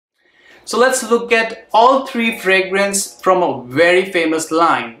So let's look at all three fragrances from a very famous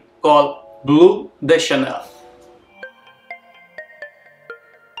line called Bleu de Chanel.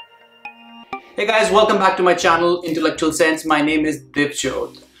 Hey guys, welcome back to my channel Intellectual Sense. My name is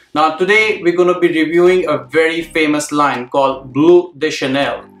Divjot. Now today we're going to be reviewing a very famous line called Bleu de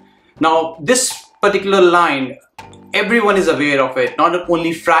Chanel. Now this particular line, everyone is aware of it. Not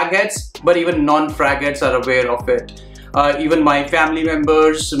only frag heads, but even non-frag heads are aware of it. Even my family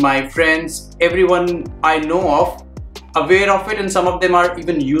members, my friends, everyone I know of aware of it, and some of them are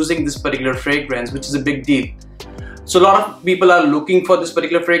even using this particular fragrance, which is a big deal. So a lot of people are looking for this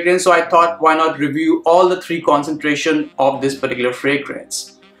particular fragrance, so I thought why not review all the three concentrations of this particular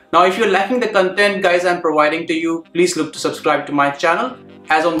fragrance. Now if you're liking the content guys I'm providing to you, please look to subscribe to my channel,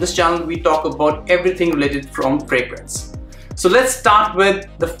 as on this channel we talk about everything related from fragrance. So let's start with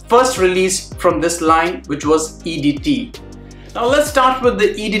the first release from this line, which was EDT. Now let's start with the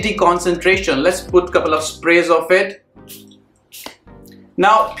EDT concentration. Let's put a couple of sprays of it.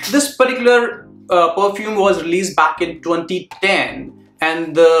 Now this particular perfume was released back in 2010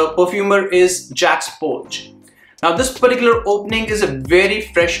 and the perfumer is Jacques Polge. Now this particular opening is a very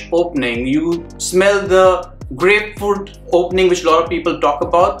fresh opening. You smell the grapefruit opening which a lot of people talk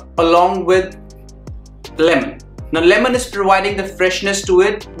about, along with lemon. Now lemon is providing the freshness to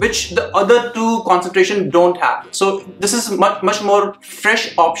it which the other two concentration don't have. So this is much more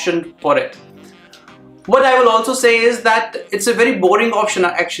fresh option for it. What I will also say is that it's a very boring option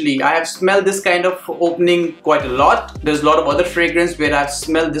actually. I have smelled this kind of opening quite a lot. There's a lot of other fragrance where I've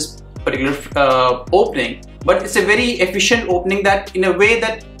smelled this particular opening, but it's a very efficient opening that in a way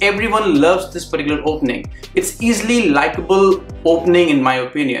that everyone loves this particular opening. It's easily likable opening in my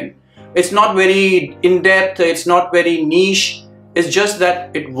opinion. It's not very in-depth, it's not very niche, it's just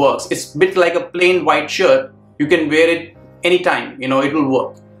that it works. It's a bit like a plain white shirt. You can wear it anytime, it will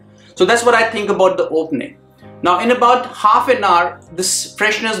work. So that's what I think about the opening. Now in about half an hour, this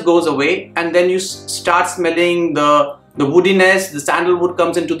freshness goes away and then you start smelling the woodiness, the sandalwood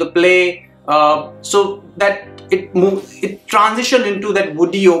comes into the play, so that it transitions into that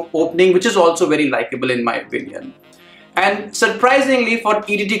woody opening, which is also very likable in my opinion. And surprisingly for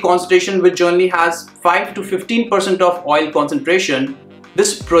EDT concentration, which only has 5 to 15% of oil concentration,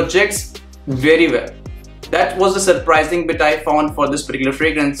 this projects very well. That was the surprising bit I found for this particular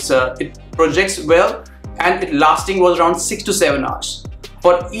fragrance. It projects well and it lasting was around 6 to 7 hours.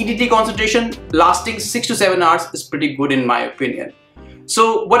 For EDT concentration, lasting 6 to 7 hours is pretty good in my opinion.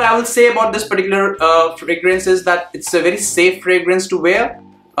 So what I will say about this particular fragrance is that it's a very safe fragrance to wear.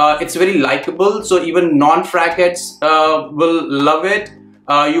 It's very likable, so even non-frag heads will love it.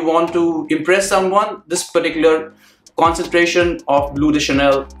 You want to impress someone, this particular concentration of Bleu de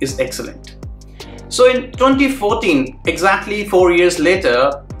Chanel is excellent. So in 2014, exactly 4 years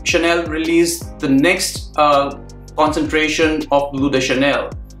later, Chanel released the next concentration of Bleu de Chanel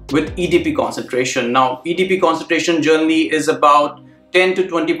with EDP concentration. Now EDP concentration generally is about 10 to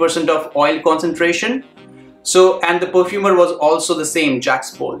 20% of oil concentration. So, and the perfumer was also the same,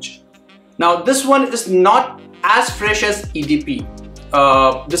 Jacques Polge. Now this one is not as fresh as EDP.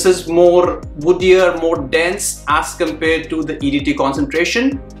 This is more woodier, more dense as compared to the EDT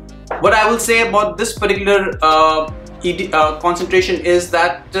concentration. What I will say about this particular concentration is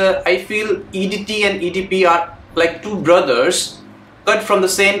that I feel EDT and EDP are like two brothers cut from the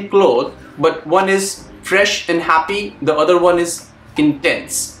same cloth, but one is fresh and happy, the other one is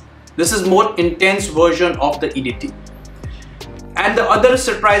intense. This is more intense version of the EDT. And the other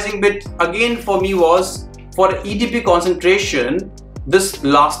surprising bit again for me was, for EDP concentration, this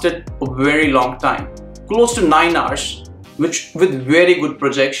lasted a very long time, close to 9 hours, which with very good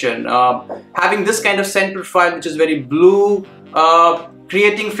projection. Having this kind of scent profile which is very blue,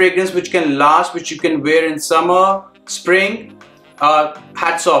 creating fragrance which can last, which you can wear in summer, spring,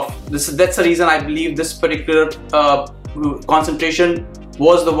 hats off. That's the reason I believe this particular concentration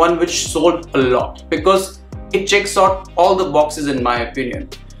was the one which sold a lot, because it checks out all the boxes in my opinion.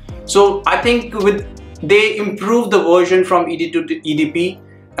 So I think they improved the version from EDT to EDP,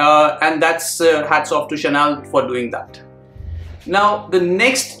 and that's hats off to Chanel for doing that. Now the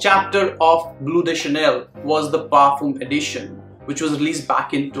next chapter of Bleu de Chanel was the Parfum edition, which was released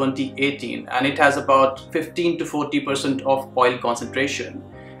back in 2018, and it has about 15 to 40% of oil concentration.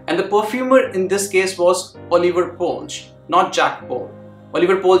 And the perfumer in this case was Oliver Polge, not Jacques Polge.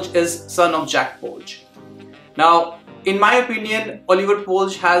 Oliver Polge is son of Jacques Polge. Now, in my opinion, Oliver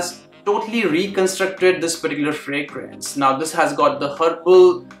Polge has totally reconstructed this particular fragrance. Now, this has got the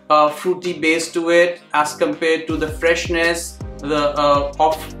herbal, fruity base to it as compared to the freshness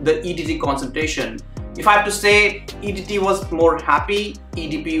of the EDT concentration. If I have to say, EDT was more happy,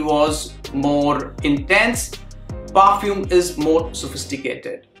 EDP was more intense, Parfum is more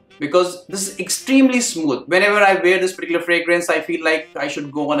sophisticated. Because this is extremely smooth. Whenever I wear this particular fragrance, I feel like I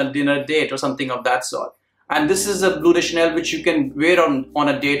should go on a dinner date or something of that sort. And this is a Bleu de Chanel which you can wear on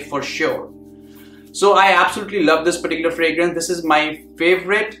a date for sure. So I absolutely love this particular fragrance. This is my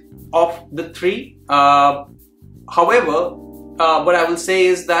favorite of the three. However, what I will say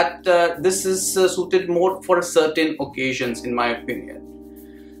is that this is suited more for certain occasions in my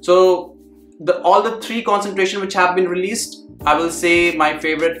opinion. So all the three concentration which have been released, I will say my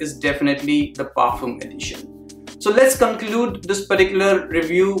favorite is definitely the Parfum edition. So let's conclude this particular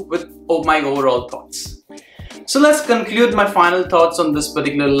review with my overall thoughts. So let's conclude my final thoughts on this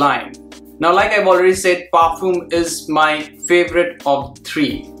particular line. Now, like I've already said, Parfum is my favorite of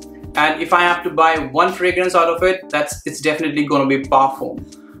three. And if I have to buy one fragrance out of it, it's definitely going to be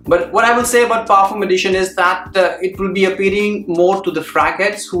Parfum. But what I will say about Parfum edition is that it will be appealing more to the frag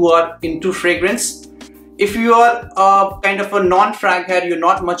heads who are into fragrance. If you are kind of a non-frag head, you're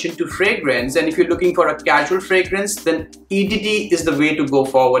not much into fragrance, and if you're looking for a casual fragrance, then EDT is the way to go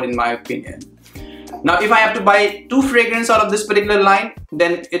forward in my opinion. Now, if I have to buy two fragrances out of this particular line,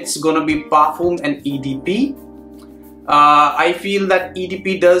 then it's going to be Parfum and EDP. I feel that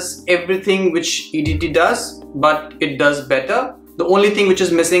EDP does everything which EDT does, but it does better. The only thing which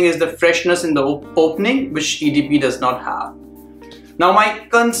is missing is the freshness in the opening, which EDP does not have. Now, my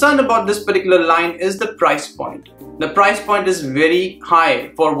concern about this particular line is the price point. The price point is very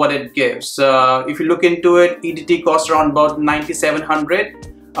high for what it gives. If you look into it, EDT costs around about 9,700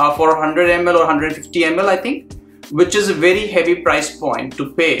 for 100 ml or 150 ml, I think, which is a very heavy price point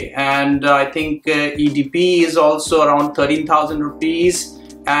to pay. And I think EDP is also around 13,000 rupees,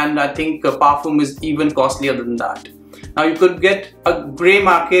 and I think Parfum is even costlier than that. Now, you could get a grey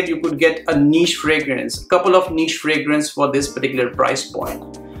market, you could get a niche fragrance, a couple of niche fragrance for this particular price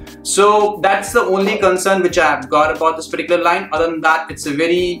point. So that's the only concern which I have got about this particular line. Other than that, it's a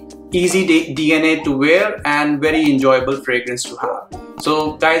very easy DNA to wear and very enjoyable fragrance to have.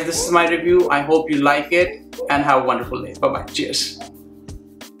 So guys, this is my review. I hope you like it and have a wonderful day. Bye bye. Cheers.